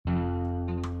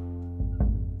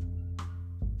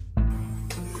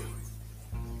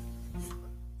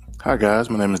Hi, guys.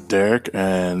 My name is Derek,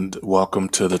 and welcome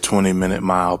to the 20-Minute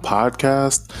Mile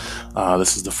podcast.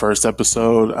 This is the first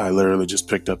episode. I literally just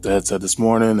picked up the headset this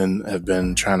morning and have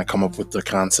been trying to come up with the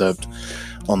concept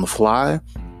on the fly.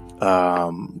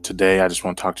 Today, I just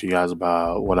want to talk to you guys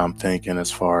about what I'm thinking as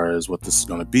far as what this is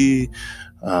going to be,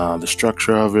 the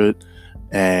structure of it,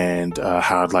 and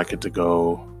how I'd like it to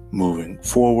go moving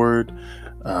forward.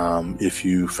 If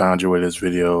you found your way to this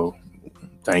video,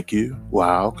 thank you.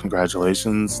 Wow.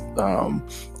 Congratulations.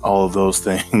 All of those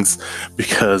things,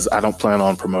 because I don't plan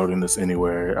on promoting this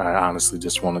anywhere. I honestly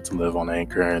just wanted to live on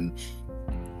Anchor and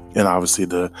obviously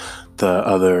the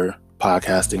other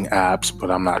podcasting apps,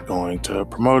 but I'm not going to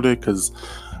promote it because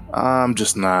I'm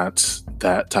just not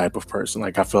that type of person.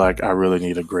 Like, I feel like I really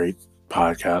need a great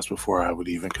podcast before I would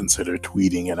even consider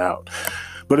tweeting it out.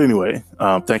 But anyway,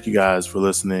 thank you guys for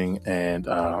listening, and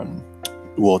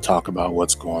we'll talk about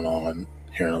what's going on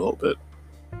here in a little bit.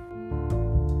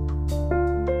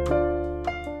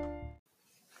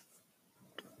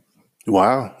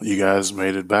 Wow, you guys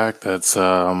made it back. That's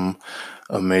a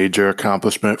major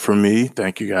accomplishment for me.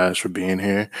 Thank you guys for being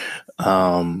here.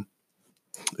 Again,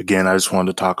 I just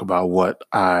wanted to talk about what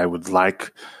I would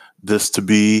like this to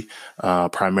be.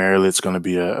 Primarily, it's going to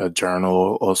be a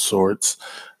journal of sorts.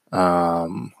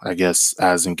 I guess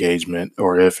as engagement,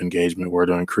 or if engagement were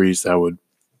to increase, that would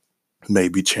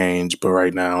maybe change. But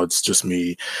right now, it's just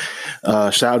me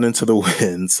shouting into the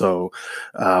wind. So,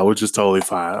 which is totally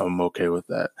fine. I'm okay with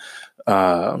that.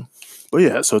 But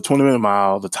yeah, so 20-Minute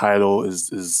Mile, the title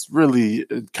is really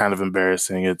kind of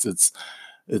embarrassing. It's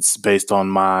based on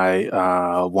my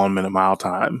 1 minute mile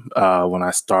time when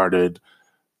I started,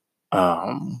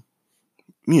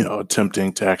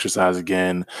 attempting to exercise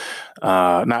again.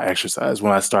 Not exercise,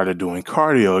 when I started doing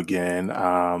cardio again.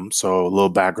 So a little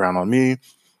background on me: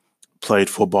 played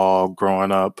football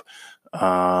growing up.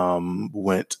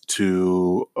 Went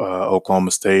to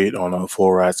Oklahoma State on a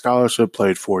full ride scholarship,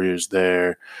 played 4 years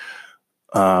there.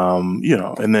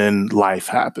 And then life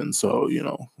happened. So,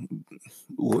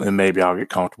 and maybe I'll get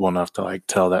comfortable enough to like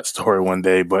tell that story one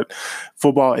day, but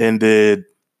football ended,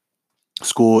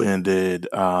 school ended,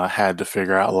 had to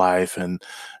figure out life, and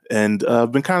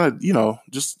been kind of,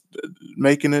 just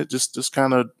making it, just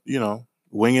kind of,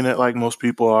 winging it like most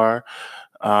people are.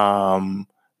 Um,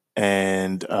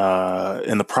 and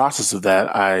in the process of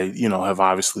that, I, have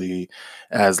obviously,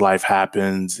 as life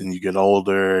happens and you get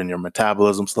older and your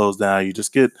metabolism slows down, you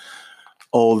just get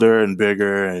older and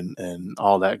bigger and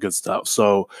all that good stuff.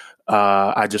 So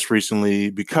I just recently,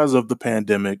 because of the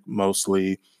pandemic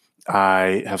mostly,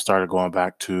 I have started going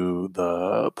back to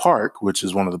the park, which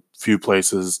is one of the few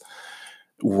places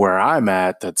where I'm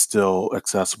at that's still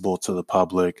accessible to the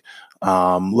public.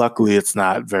 Luckily, it's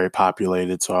not very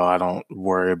populated, so I don't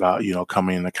worry about,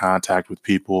 coming into contact with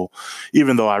people,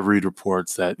 even though I read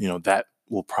reports that, that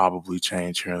will probably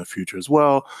change here in the future as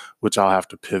well, which I'll have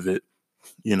to pivot,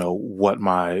 what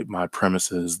my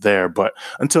premise is there. But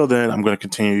until then, I'm going to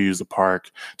continue to use the park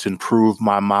to improve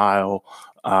my mile.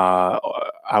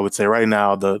 I would say right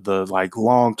now the like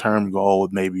long-term goal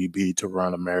would maybe be to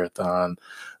run a marathon.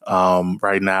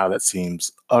 Right now that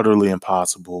seems utterly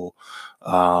impossible.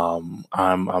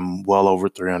 I'm well over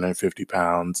 350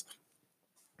 pounds,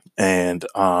 and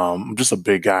I'm just a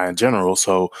big guy in general.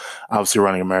 So obviously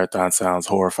running a marathon sounds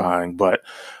horrifying,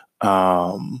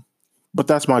 um, but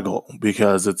that's my goal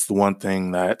because it's the one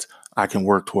thing that I can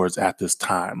work towards at this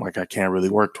time. Like, I can't really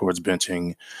work towards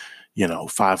benching,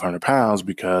 500 pounds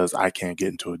because I can't get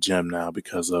into a gym now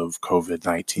because of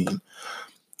COVID-19,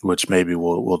 which maybe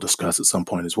we'll discuss at some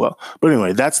point as well. But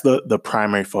anyway, that's the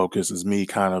primary focus, is me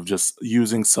kind of just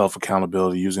using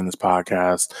self-accountability, using this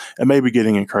podcast, and maybe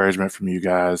getting encouragement from you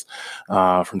guys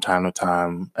from time to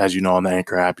time. As you know, on the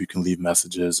Anchor app, you can leave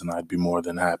messages, and I'd be more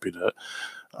than happy to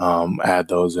add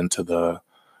those into the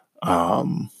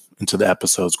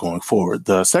episodes going forward.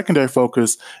 The secondary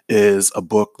focus is a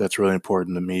book that's really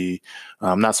important to me,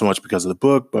 not so much because of the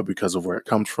book, but because of where it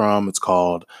comes from. It's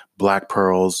called Black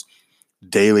Pearls: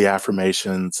 Daily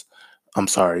Affirmations.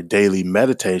 Daily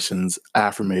Meditations,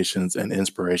 Affirmations, and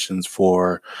Inspirations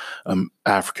for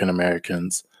African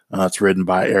Americans. It's written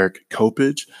by Eric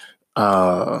Kopage.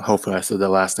 Hopefully I said that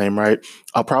last name right.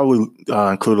 I'll probably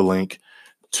include a link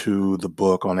to the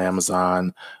book on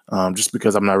Amazon, just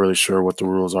because I'm not really sure what the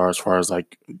rules are as far as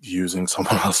like using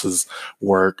someone else's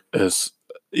work, as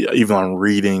even on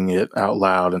reading it out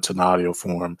loud into an audio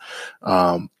form.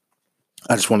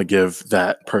 I just want to give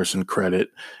that person credit.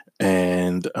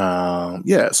 And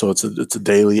so it's a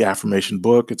daily affirmation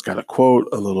book. It's got a quote,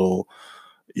 a little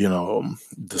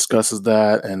discusses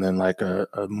that, and then like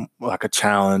a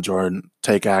challenge or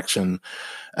take action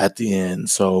at the end.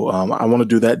 So I want to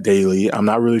do that daily. I'm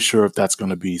not really sure if that's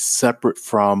going to be separate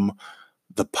from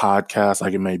the podcast.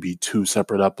 Like it may be two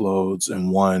separate uploads,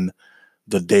 and one,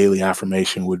 the daily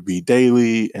affirmation would be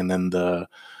daily, and then the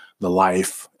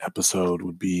life episode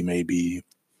would be maybe,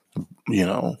 you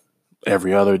know,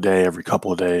 every other day, every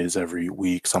couple of days, every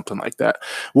week, something like that.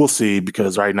 We'll see,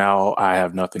 because right now I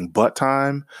have nothing but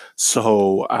time.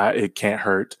 So it can't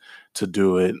hurt to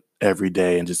do it every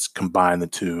day and just combine the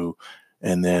two.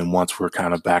 And then once we're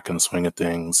kind of back in the swing of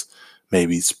things,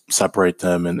 maybe separate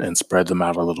them and spread them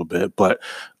out a little bit. But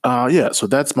yeah, so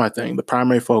that's my thing. The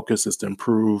primary focus is to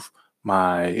improve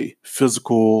my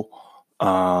physical,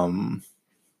 um,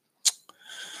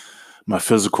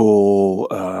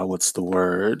 what's the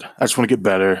word? I just want to get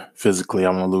better physically. I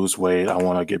want to lose weight. I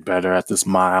want to get better at this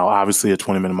mile. Obviously, a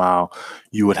 20-minute mile,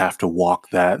 you would have to walk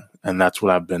that. And that's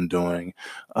what I've been doing.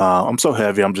 I'm so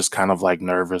heavy. I'm just kind of like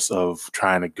nervous of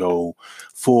trying to go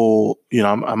full.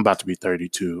 I'm about to be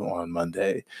 32 on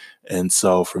Monday. And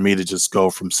so for me to just go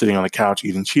from sitting on the couch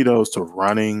eating Cheetos to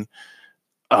running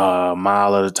a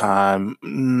mile at a time,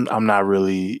 I'm not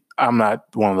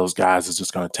one of those guys that's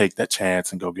just going to take that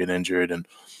chance and go get injured. And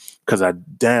because I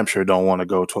damn sure don't want to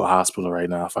go to a hospital right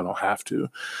now if I don't have to.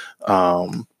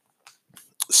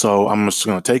 So I'm just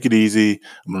going to take it easy.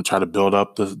 I'm going to try to build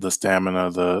up the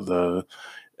stamina, the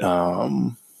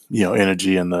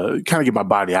energy, and the kind of get my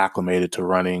body acclimated to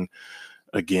running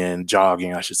again,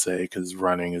 jogging, I should say, because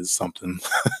running is something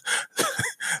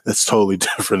that's totally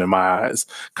different in my eyes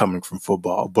coming from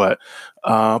football. But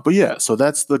yeah, so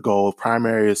that's the goal.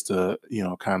 Primary is to,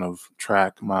 kind of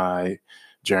track my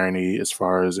journey as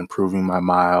far as improving my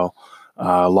mile.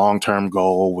 Long-term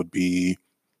goal would be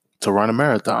to run a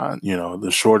marathon.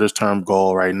 The shortest term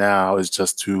goal right now is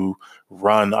just to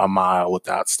run a mile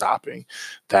without stopping.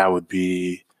 That would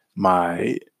be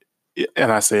my,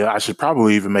 and I say I should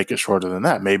probably even make it shorter than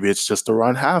that. Maybe it's just to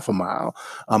run half a mile.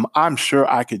 I'm sure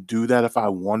I could do that if I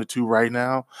wanted to right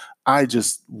now. I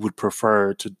just would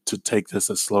prefer to take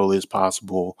this as slowly as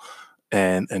possible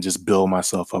and just build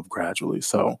myself up gradually.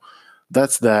 So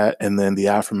that's that. And then the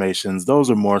affirmations, those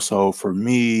are more so for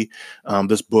me.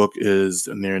 This book is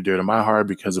near and dear to my heart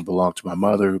because it belonged to my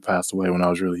mother, who passed away when I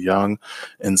was really young.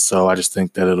 And so I just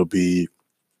think that it'll be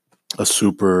a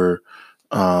super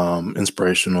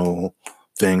inspirational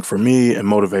thing for me and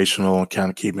motivational, and kind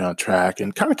of keep me on track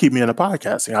and kind of keep me into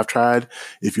podcasting. I've tried,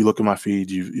 if you look at my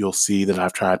feed, you'll see that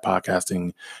I've tried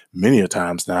podcasting many a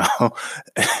times now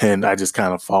and I just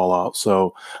kind of fall off.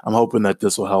 So I'm hoping that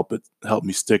this will help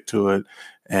me stick to it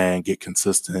and get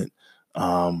consistent.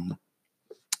 And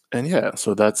yeah,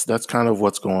 so that's kind of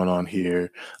what's going on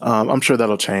here. I'm sure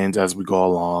that'll change as we go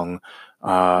along.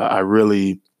 I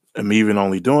really am even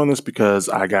only doing this because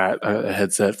I got a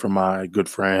headset from my good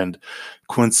friend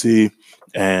Quincy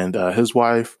and his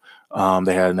wife.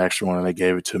 They had an extra one and they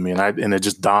gave it to me, and it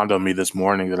just dawned on me this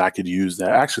morning that I could use that.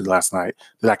 Actually, last night,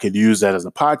 that I could use that as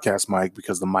a podcast mic,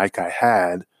 because the mic I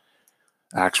had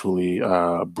actually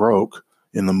broke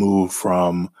in the move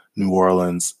from New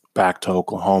Orleans back to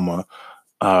Oklahoma.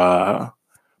 Uh,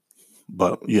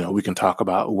 but we can talk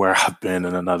about where I've been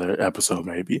in another episode,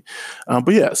 maybe.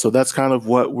 But yeah, so that's kind of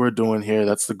what we're doing here.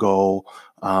 That's the goal.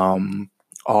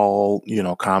 All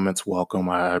comments welcome.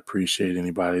 I appreciate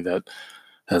anybody that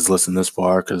has listened this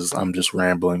far, because I'm just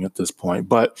rambling at this point.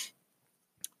 But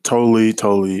totally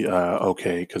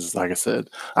okay, because like I said,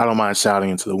 I don't mind shouting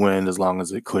into the wind as long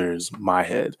as it clears my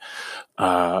head.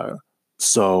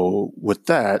 So with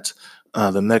that,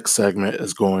 the next segment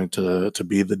is going to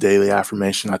be the daily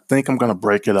affirmation. I think I'm going to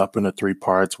break it up into 3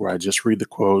 parts, where I just read the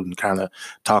quote and kind of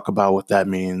talk about what that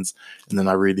means. And then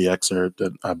I read the excerpt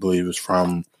that I believe is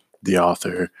from the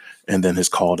author, and then his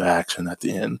call to action at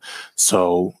the end.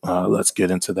 So let's get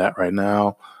into that right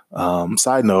now.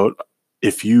 Side note,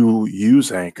 if you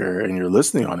use Anchor and you're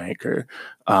listening on Anchor,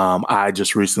 I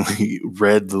just recently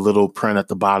read the little print at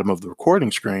the bottom of the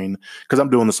recording screen, because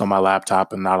I'm doing this on my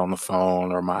laptop and not on the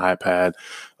phone or my iPad.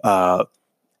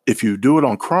 If you do it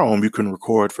on Chrome, you can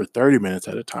record for 30 minutes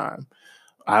at a time.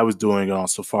 I was doing it on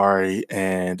Safari,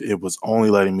 and it was only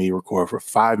letting me record for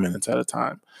 5 minutes at a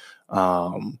time.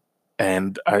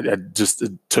 And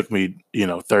it took me,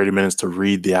 30 minutes to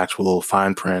read the actual little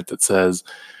fine print that says,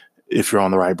 if you're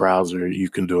on the right browser, you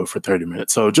can do it for 30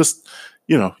 minutes. So just,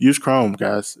 use Chrome,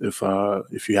 guys, if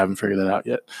you haven't figured that out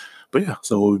yet. But yeah,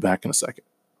 so we'll be back in a second.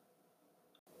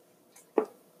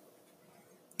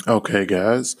 Okay,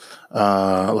 guys.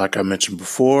 Like I mentioned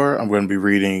before, I'm going to be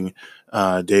reading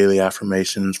daily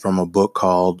affirmations from a book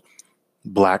called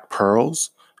Black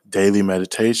Pearls, daily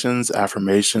meditations,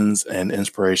 affirmations, and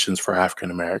inspirations for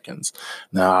African Americans.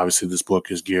 Now, obviously, this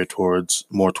book is geared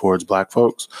more towards Black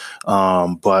folks,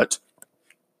 but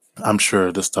I'm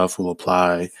sure this stuff will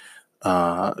apply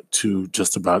to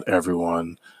just about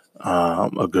everyone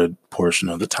a good portion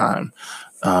of the time.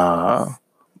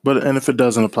 And if it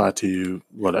doesn't apply to you,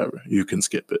 whatever, you can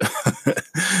skip it.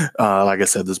 Like I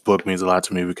said, this book means a lot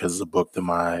to me because it's a book that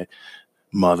my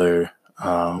mother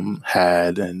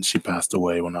had, and she passed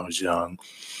away when I was young.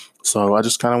 So I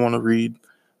just kind of want to read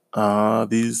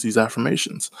these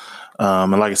affirmations.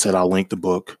 And like I said, I'll link the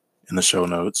book in the show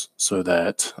notes so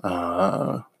that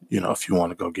if you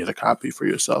want to go get a copy for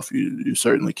yourself, you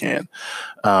certainly can.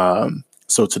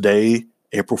 So today,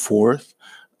 April 4th,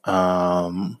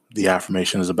 the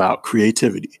affirmation is about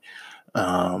creativity.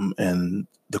 And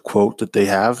the quote that they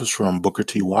have is from Booker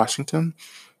T. Washington: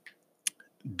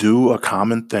 "Do a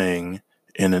common thing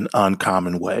in an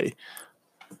uncommon way."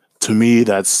 To me,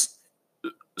 that's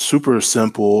super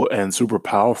simple and super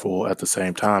powerful at the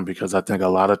same time, because I think a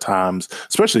lot of times,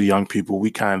 especially young people,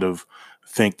 we kind of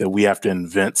think that we have to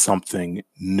invent something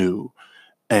new.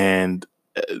 And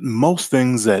most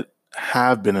things that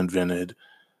have been invented,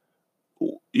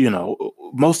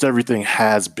 most everything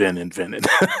has been invented.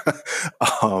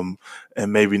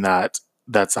 And maybe not,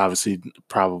 that's obviously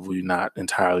probably not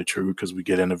entirely true because we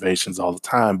get innovations all the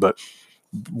time. But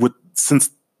since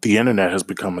the internet has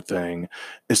become a thing,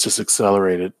 it's just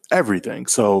accelerated everything.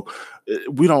 So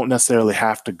we don't necessarily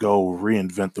have to go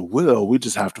reinvent the wheel. We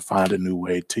just have to find a new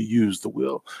way to use the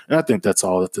wheel. And I think that's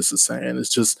all that this is saying. It's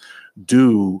just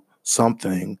do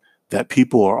something that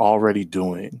people are already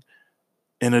doing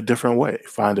in a different way.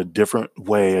 Find a different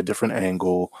way, a different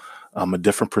angle, a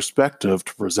different perspective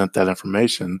to present that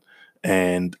information.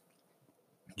 And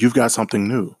you've got something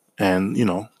new. And,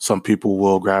 some people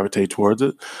will gravitate towards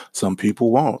it. Some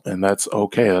people won't. And that's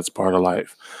okay. That's part of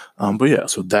life. But yeah,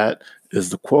 so that is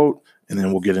the quote. And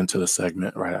then we'll get into the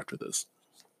segment right after this.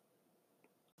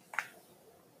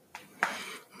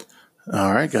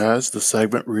 All right, guys. The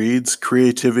segment reads: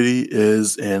 creativity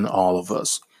is in all of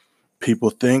us. People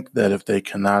think that if they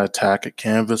cannot attack a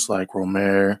canvas like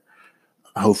Romare,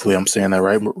 hopefully I'm saying that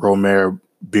right, Romare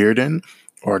Bearden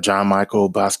or John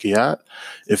Michael Basquiat,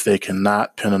 if they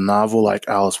cannot pen a novel like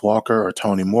Alice Walker or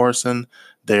Toni Morrison,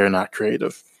 they are not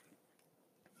creative.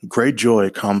 Great joy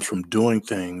comes from doing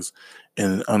things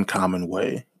in an uncommon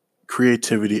way.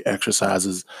 Creativity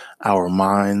exercises our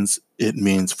minds. It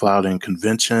means flouting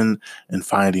convention and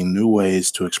finding new ways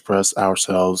to express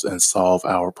ourselves and solve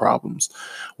our problems.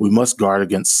 We must guard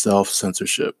against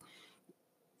self-censorship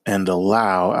and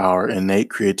allow our innate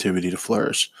creativity to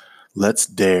flourish. Let's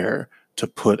dare to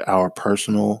put our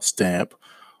personal stamp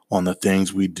on the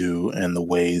things we do and the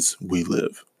ways we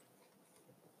live.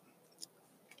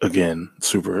 Again,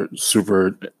 super,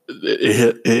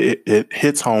 it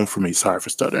hits home for me. Sorry for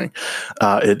stuttering.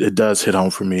 It does hit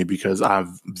home for me because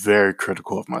I'm very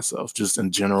critical of myself. Just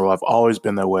in general, I've always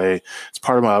been that way. It's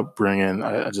part of my upbringing.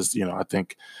 I just, I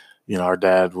think, our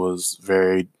dad was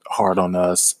very hard on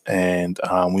us, and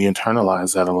we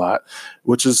internalized that a lot,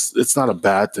 which it's not a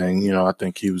bad thing. I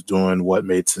think he was doing what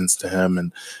made sense to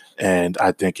him. And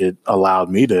I think it allowed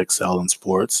me to excel in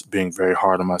sports, being very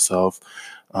hard on myself,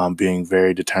 being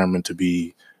very determined to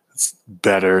be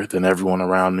better than everyone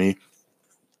around me.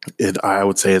 I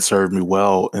would say it served me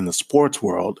well in the sports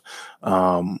world.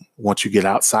 Once you get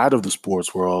outside of the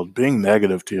sports world, being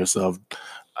negative to yourself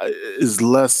is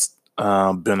less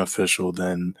beneficial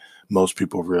than most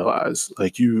people realize.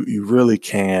 Like you really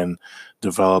can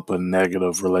develop a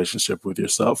negative relationship with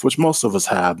yourself, which most of us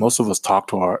have. Most of us talk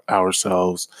to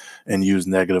ourselves and use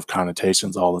negative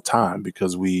connotations all the time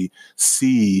because we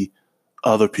see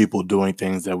other people doing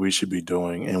things that we should be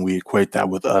doing, and we equate that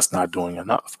with us not doing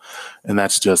enough. And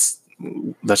that's just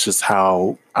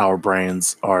how our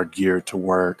brains are geared to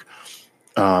work.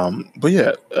 But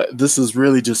yeah, this is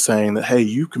really just saying that, hey,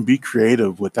 you can be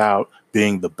creative without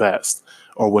being the best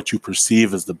or what you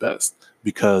perceive as the best,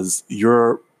 because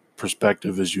your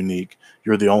perspective is unique.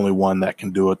 You're the only one that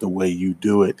can do it the way you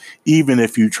do it, even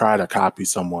if you try to copy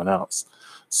someone else.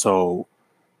 So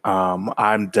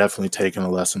I'm definitely taking a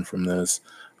lesson from this.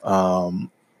 And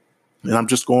I'm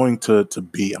just going to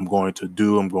be, I'm going to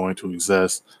do, I'm going to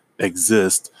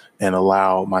exist and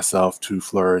allow myself to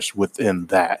flourish within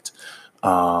that.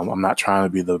 I'm not trying to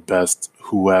be the best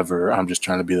whoever. I'm just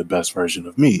trying to be the best version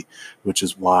of me, which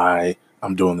is why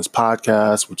I'm doing this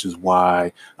podcast, which is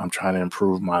why I'm trying to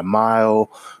improve my mile,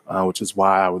 which is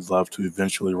why I would love to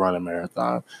eventually run a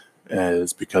marathon,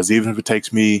 is because even if it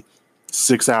takes me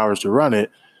 6 hours to run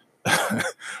it,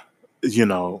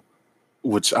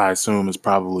 which I assume is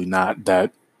probably not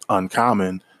that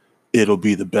uncommon, it'll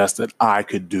be the best that I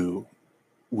could do,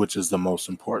 which is the most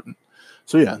important.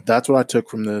 So yeah, that's what I took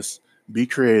from this. Be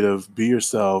creative, be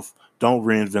yourself. Don't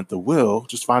reinvent the wheel.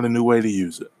 Just find a new way to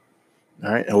use it.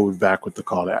 All right. And we'll be back with the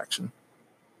call to action.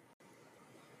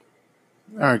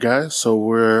 All right, guys. So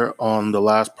we're on the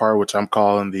last part, which I'm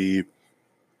calling the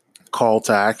call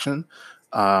to action.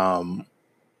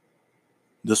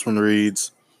 This one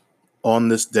reads, on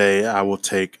this day, I will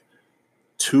take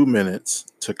 2 minutes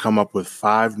to come up with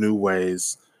 5 new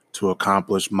ways to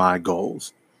accomplish my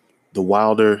goals. The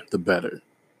wilder, the better.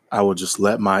 I will just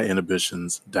let my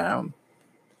inhibitions down.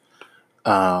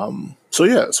 So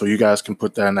you guys can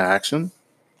put that into action.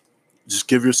 Just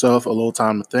give yourself a little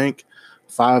time to think.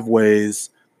 5 ways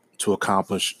to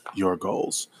accomplish your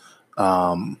goals.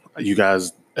 You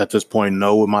guys at this point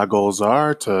know what my goals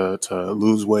are: to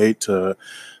lose weight, to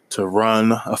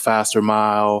run a faster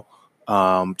mile,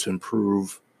 to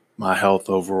improve my health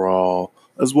overall,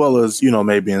 as well as,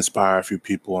 maybe inspire a few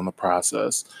people in the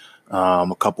process.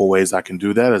 A couple ways I can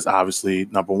do that is obviously,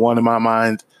 number one in my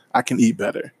mind, I can eat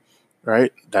better,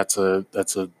 right? That's a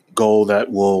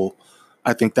goal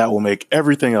I think that will make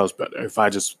everything else better. If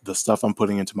the stuff I'm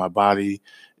putting into my body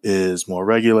is more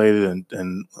regulated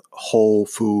and whole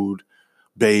food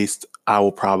based, I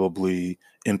will probably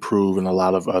improve in a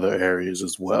lot of other areas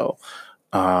as well.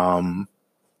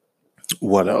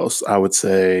 What else? I would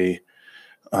say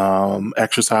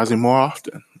exercising more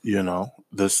often.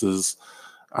 This is,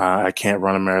 I can't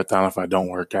run a marathon if I don't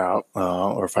work out,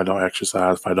 or if I don't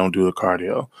exercise, if I don't do the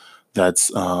cardio.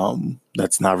 That's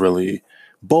not really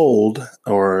bold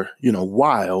or,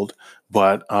 wild,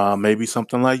 but maybe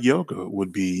something like yoga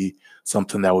would be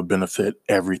something that would benefit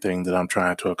everything that I'm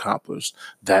trying to accomplish.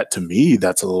 That, to me,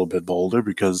 that's a little bit bolder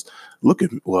because look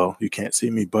at me. Well, you can't see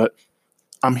me, but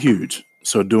I'm huge.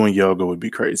 So doing yoga would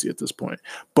be crazy at this point.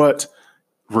 But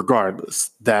regardless,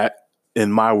 that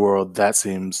in my world, that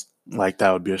seems like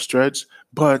that would be a stretch,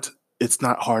 but it's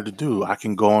not hard to do. I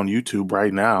can go on YouTube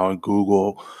right now and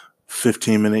Google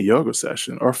 15-minute yoga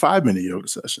session or 5-minute yoga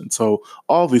session. So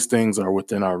all these things are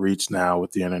within our reach now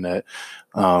with the internet.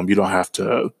 You don't have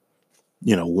to,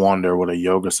 wonder what a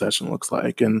yoga session looks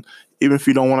like. And even if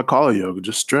you don't want to call it yoga,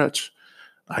 just stretch.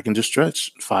 I can just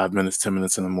stretch 5 minutes, 10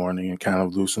 minutes in the morning and kind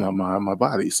of loosen up my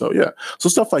body. So yeah, so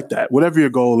stuff like that. Whatever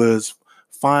your goal is,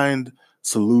 find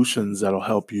solutions that'll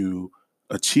help you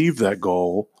achieve that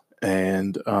goal.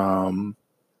 And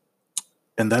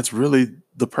that's really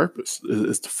the purpose,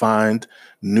 is to find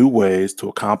new ways to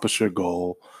accomplish your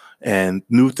goal and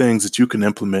new things that you can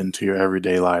implement into your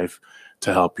everyday life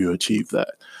to help you achieve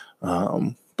that.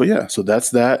 But yeah, so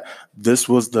that's that. This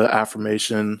was the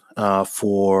affirmation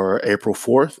for April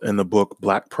 4th in the book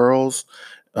Black Pearls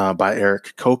by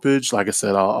Eric Kopage. Like I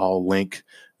said, I'll link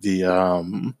the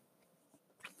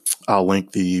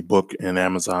book in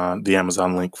Amazon, the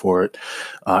Amazon link for it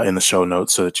in the show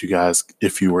notes, so that you guys,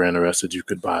 if you were interested, you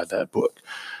could buy that book.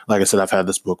 Like I said, I've had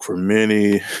this book for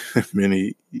many,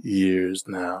 many years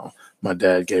now. My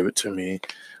dad gave it to me.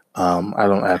 I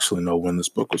don't actually know when this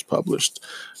book was published.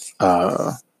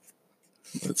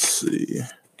 Let's see.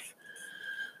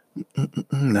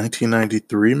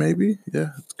 1993, maybe?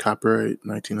 Yeah, it's copyright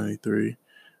 1993.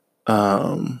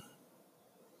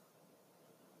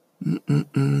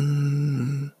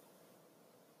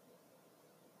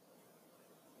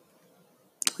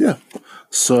 Yeah,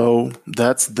 so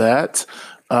that's that.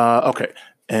 Okay,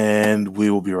 and we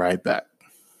will be right back.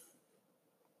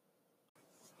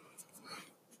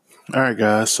 All right,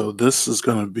 guys. So this is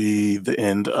going to be the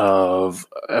end of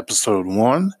episode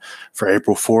 1 for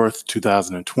April 4th,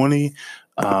 2020.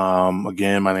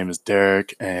 Again, my name is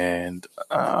Derek, and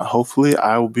hopefully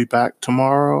I will be back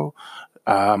tomorrow.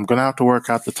 I'm going to have to work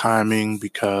out the timing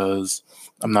because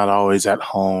I'm not always at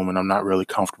home and I'm not really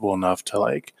comfortable enough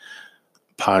to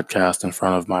podcast in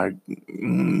front of my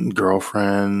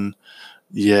girlfriend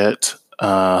yet.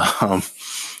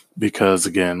 Because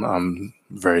again, I'm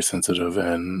very sensitive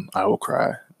and I will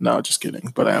cry. No, just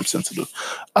kidding. But I am sensitive.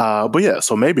 But yeah,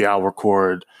 so maybe I'll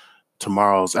record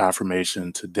tomorrow's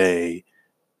affirmation today.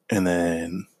 And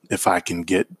then if I can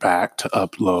get back to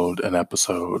upload an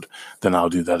episode, then I'll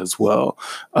do that as well.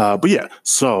 But yeah,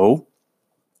 so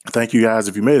thank you guys.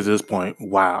 If you made it to this point,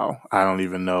 wow. I don't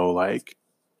even know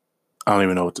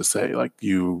what to say.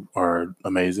 You are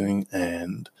amazing,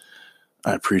 and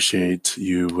I appreciate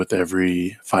you with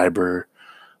every fiber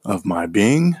of my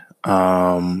being.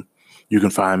 You can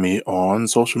find me on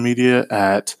social media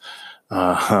at,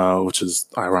 which is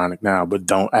ironic now, but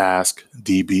Don't Ask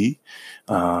DB,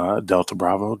 Delta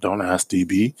Bravo, Don't Ask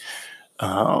DB.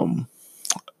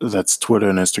 That's Twitter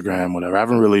and Instagram, whatever. I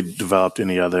haven't really developed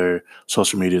any other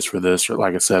social medias for this.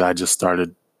 Like I said, I just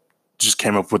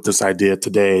came up with this idea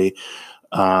today.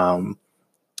 Um,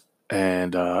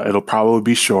 and it'll probably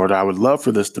be short. I would love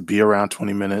for this to be around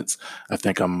 20 minutes. I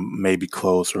think I'm maybe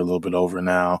close or a little bit over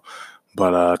now,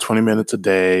 but 20 minutes a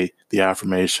day, the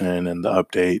affirmation and the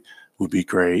update would be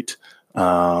great.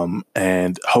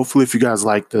 And hopefully if you guys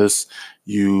like this,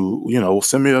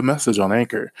 send me a message on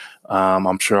Anchor.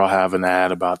 I'm sure I'll have an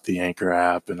ad about the Anchor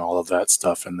app and all of that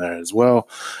stuff in there as well.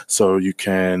 So you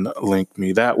can link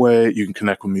me that way. You can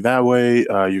connect with me that way.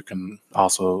 You can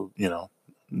also,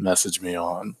 message me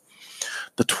on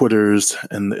the Twitters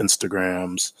and the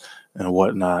Instagrams and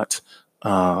whatnot.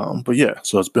 But yeah,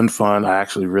 so it's been fun. I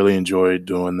actually really enjoyed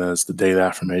doing this. The daily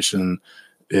affirmation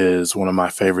is one of my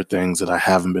favorite things that I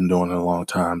haven't been doing in a long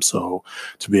time. So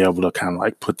to be able to kind of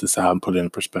like put this out and put it in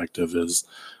perspective is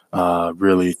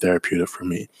really therapeutic for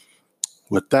me.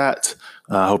 With that,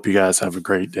 I hope you guys have a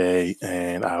great day,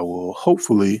 and I will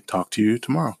hopefully talk to you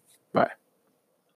tomorrow.